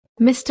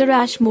Mr.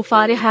 Ash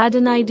Mufareh had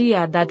an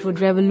idea that would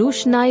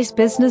revolutionize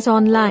business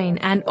online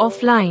and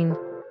offline.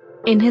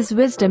 In his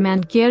wisdom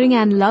and caring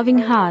and loving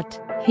heart,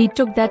 he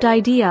took that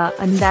idea,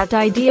 and that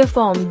idea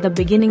formed the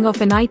beginning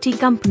of an IT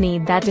company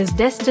that is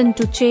destined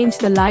to change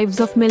the lives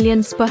of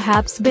millions,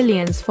 perhaps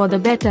billions, for the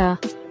better.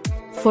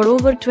 For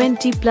over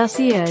 20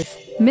 plus years,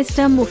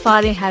 Mr.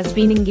 Mufareh has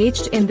been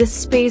engaged in this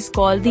space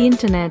called the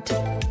internet.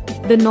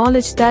 The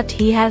knowledge that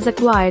he has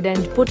acquired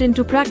and put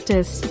into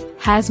practice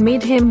has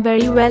made him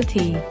very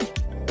wealthy.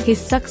 His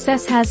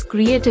success has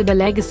created a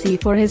legacy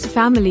for his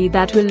family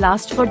that will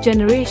last for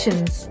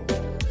generations.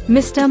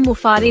 Mr.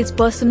 Mufareh's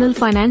personal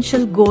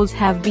financial goals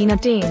have been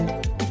attained.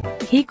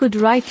 He could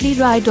rightly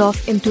ride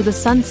off into the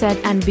sunset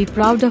and be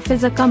proud of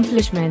his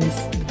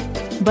accomplishments.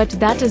 But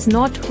that is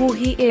not who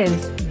he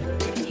is.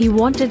 He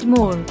wanted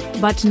more,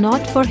 but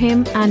not for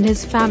him and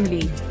his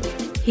family.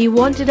 He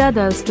wanted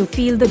others to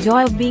feel the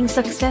joy of being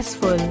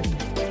successful.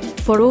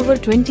 For over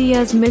 20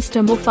 years,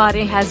 Mr.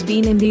 Mufareh has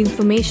been in the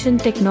information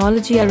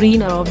technology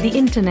arena of the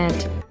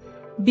internet.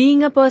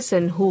 Being a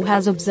person who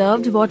has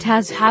observed what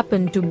has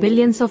happened to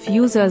billions of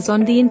users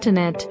on the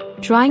internet,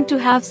 trying to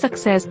have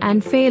success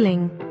and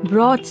failing,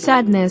 brought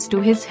sadness to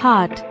his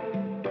heart.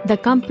 The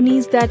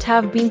companies that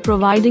have been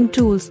providing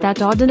tools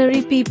that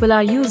ordinary people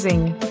are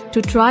using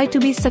to try to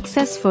be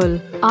successful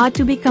are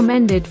to be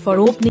commended for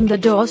opening the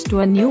doors to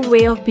a new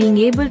way of being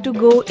able to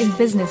go in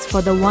business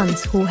for the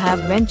ones who have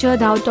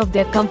ventured out of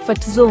their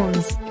comfort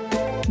zones.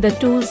 The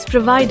tools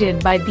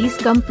provided by these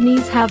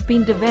companies have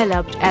been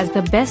developed as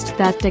the best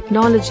that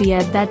technology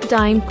at that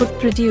time could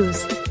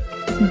produce.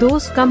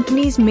 Those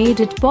companies made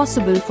it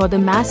possible for the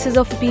masses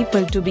of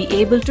people to be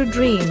able to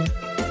dream.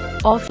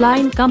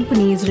 Offline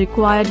companies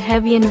required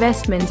heavy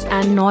investments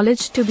and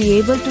knowledge to be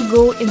able to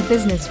go in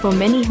business for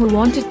many who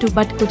wanted to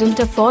but couldn't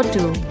afford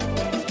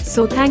to.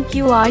 So thank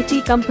you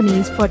IT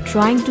companies for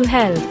trying to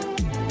help.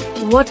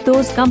 What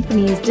those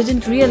companies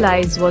didn't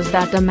realize was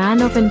that a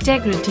man of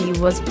integrity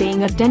was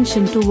paying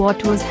attention to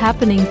what was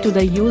happening to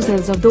the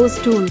users of those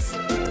tools.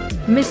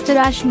 Mr.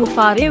 Ash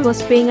Mufareh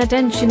was paying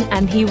attention,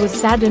 and he was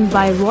saddened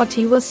by what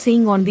he was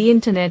seeing on the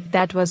internet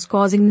that was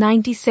causing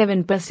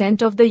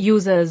 97% of the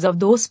users of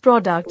those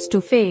products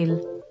to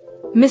fail.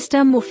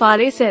 Mr.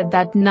 Mufareh said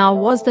that now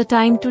was the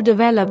time to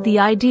develop the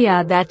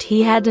idea that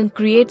he had and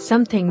create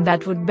something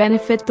that would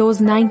benefit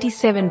those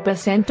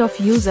 97% of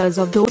users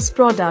of those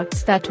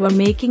products that were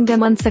making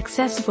them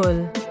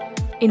unsuccessful.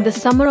 In the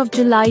summer of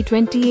July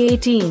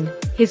 2018,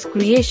 his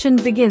creation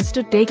begins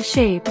to take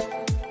shape.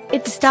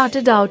 It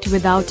started out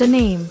without a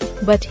name,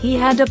 but he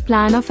had a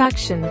plan of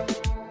action.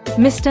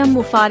 Mr.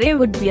 Mufareh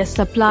would be a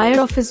supplier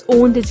of his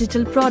own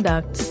digital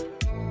products.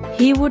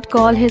 He would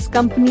call his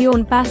company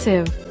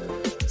Onpassive.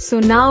 So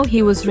now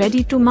he was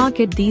ready to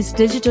market these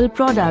digital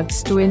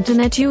products to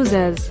internet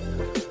users.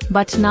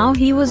 But now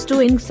he was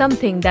doing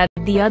something that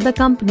the other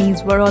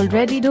companies were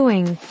already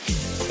doing.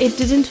 It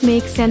didn't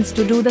make sense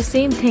to do the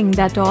same thing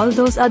that all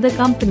those other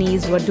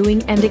companies were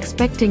doing and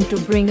expecting to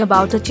bring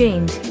about a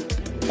change.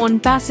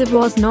 Onpassive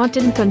was not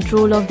in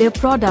control of their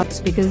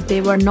products because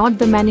they were not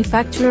the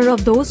manufacturer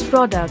of those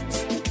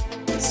products.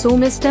 So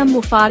Mr.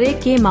 Mufareh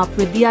came up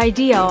with the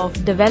idea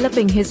of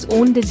developing his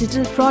own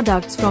digital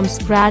products from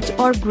scratch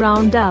or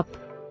ground up.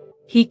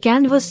 He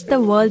canvassed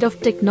the world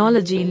of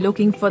technology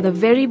looking for the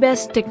very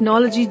best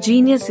technology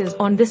geniuses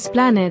on this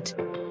planet.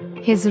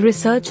 His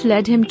research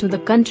led him to the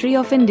country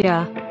of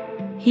India.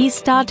 He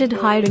started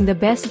hiring the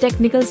best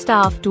technical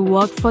staff to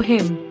work for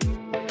him.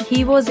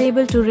 He was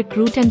able to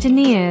recruit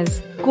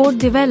engineers, code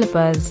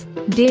developers,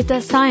 data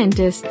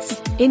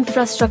scientists,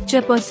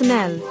 infrastructure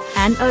personnel,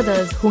 and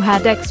others who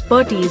had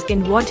expertise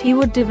in what he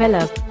would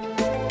develop.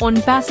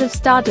 Onpassive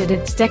started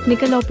its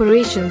technical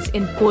operations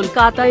in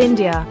Kolkata,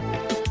 India.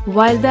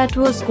 While that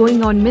was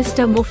going on,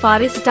 Mr.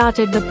 Mufareh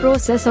started the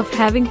process of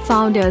having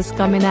founders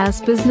come in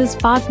as business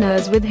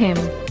partners with him.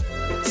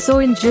 So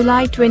in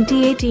July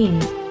 2018,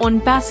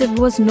 Onpassive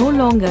was no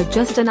longer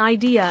just an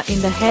idea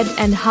in the head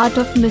and heart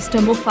of Mr.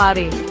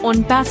 Mufareh.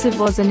 Onpassive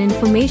was an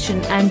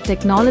information and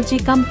technology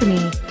company,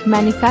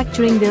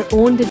 manufacturing their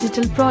own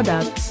digital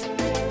products.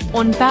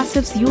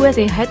 Onpassive's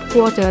USA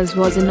headquarters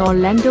was in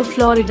Orlando,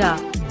 Florida.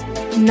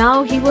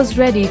 Now he was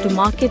ready to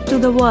market to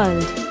the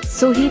world,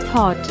 so he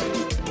thought.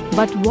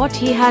 But what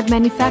he had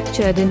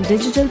manufactured in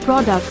digital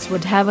products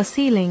would have a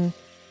ceiling.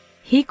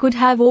 He could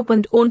have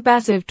opened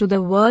Onpassive to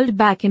the world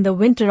back in the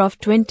winter of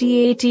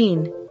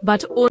 2018,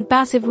 but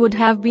Onpassive would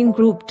have been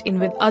grouped in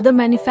with other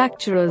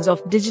manufacturers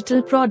of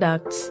digital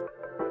products.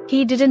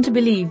 He didn't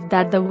believe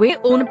that the way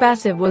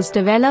Onpassive was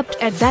developed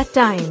at that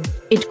time,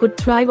 it could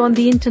thrive on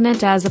the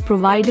internet as a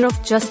provider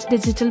of just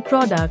digital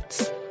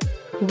products.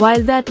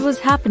 While that was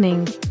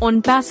happening,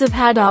 Onpassive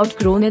had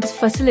outgrown its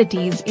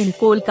facilities in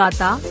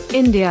Kolkata,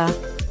 India.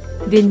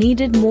 They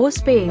needed more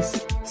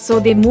space, so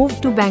they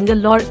moved to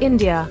Bangalore,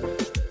 India.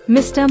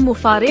 Mr.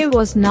 Mufareh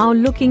was now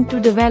looking to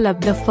develop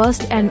the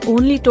first and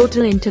only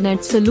total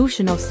internet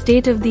solution of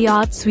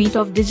state-of-the-art suite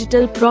of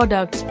digital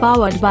products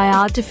powered by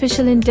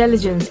artificial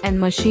intelligence and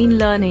machine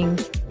learning.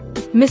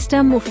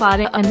 Mr.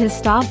 Mufareh and his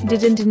staff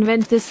didn't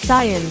invent this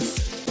science.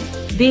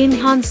 They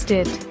enhanced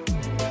it.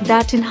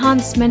 That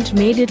enhancement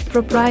made it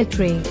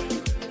proprietary.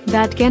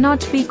 That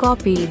cannot be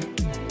copied.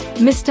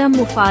 Mr.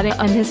 Mufareh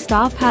and his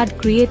staff had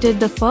created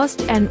the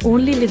first and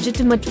only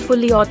legitimate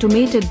fully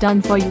automated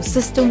done-for-you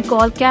system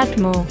called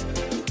COMMENT.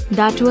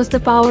 That was the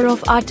power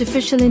of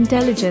artificial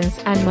intelligence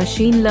and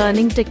machine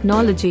learning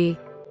technology.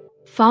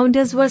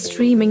 Founders were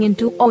streaming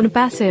into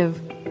Onpassive.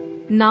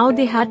 Now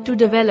they had to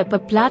develop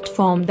a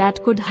platform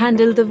that could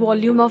handle the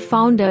volume of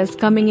founders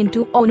coming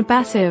into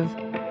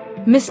Onpassive.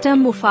 Mr.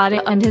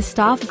 Mufareh and his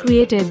staff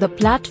created the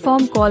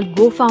platform called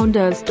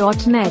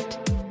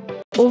OFounders.net.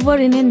 Over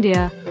in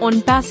India,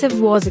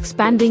 Onpassive was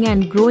expanding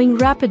and growing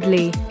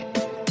rapidly.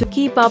 To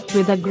keep up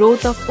with the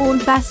growth of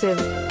Onpassive,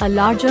 a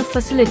larger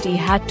facility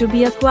had to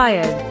be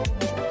acquired.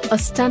 A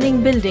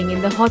stunning building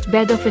in the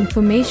hotbed of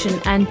information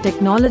and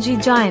technology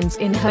giants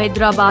in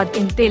Hyderabad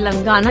in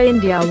Telangana,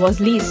 India was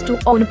leased to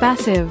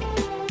Onpassive.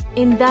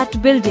 In that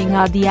building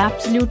are the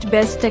absolute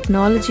best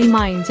technology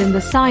minds in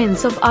the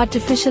science of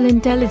artificial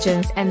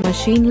intelligence and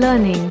machine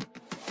learning.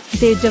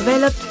 They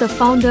developed the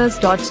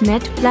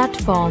Founders.net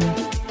platform.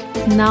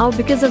 Now,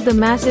 because of the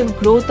massive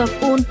growth of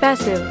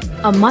Onpassive,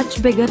 a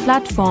much bigger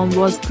platform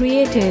was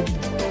created.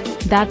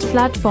 That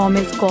platform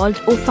is called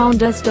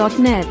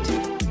OFounders.net.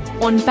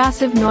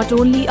 Onpassive not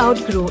only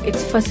outgrew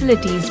its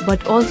facilities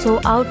but also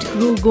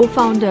outgrew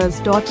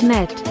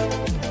GoFounders.net.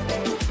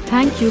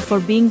 Thank you for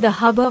being the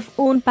hub of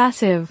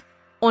Onpassive.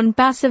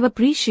 Onpassive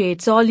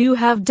appreciates all you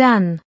have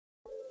done.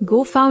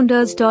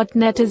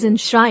 GoFounders.net is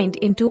enshrined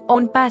into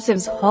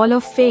Onpassive's Hall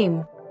of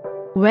Fame.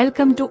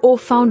 Welcome to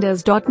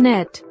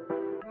OFounders.net.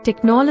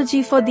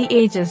 Technology for the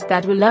ages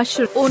that will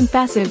usher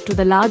Onpassive to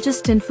the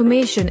largest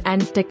information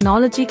and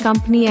technology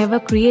company ever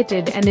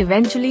created and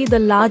eventually the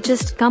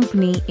largest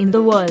company in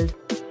the world.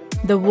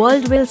 The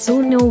world will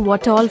soon know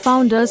what all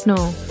founders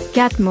know,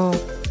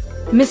 COMMENT.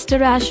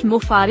 Mr. Ash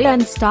Mufareh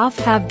and staff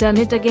have done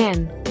it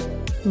again.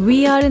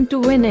 We are in to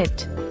win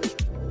it.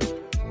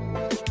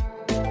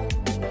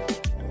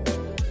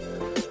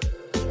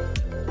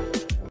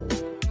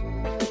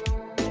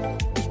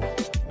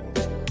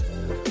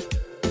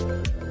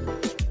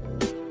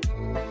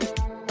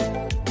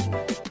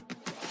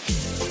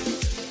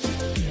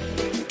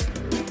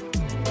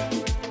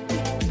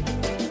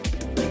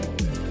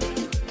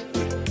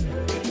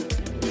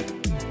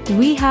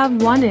 We have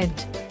won it.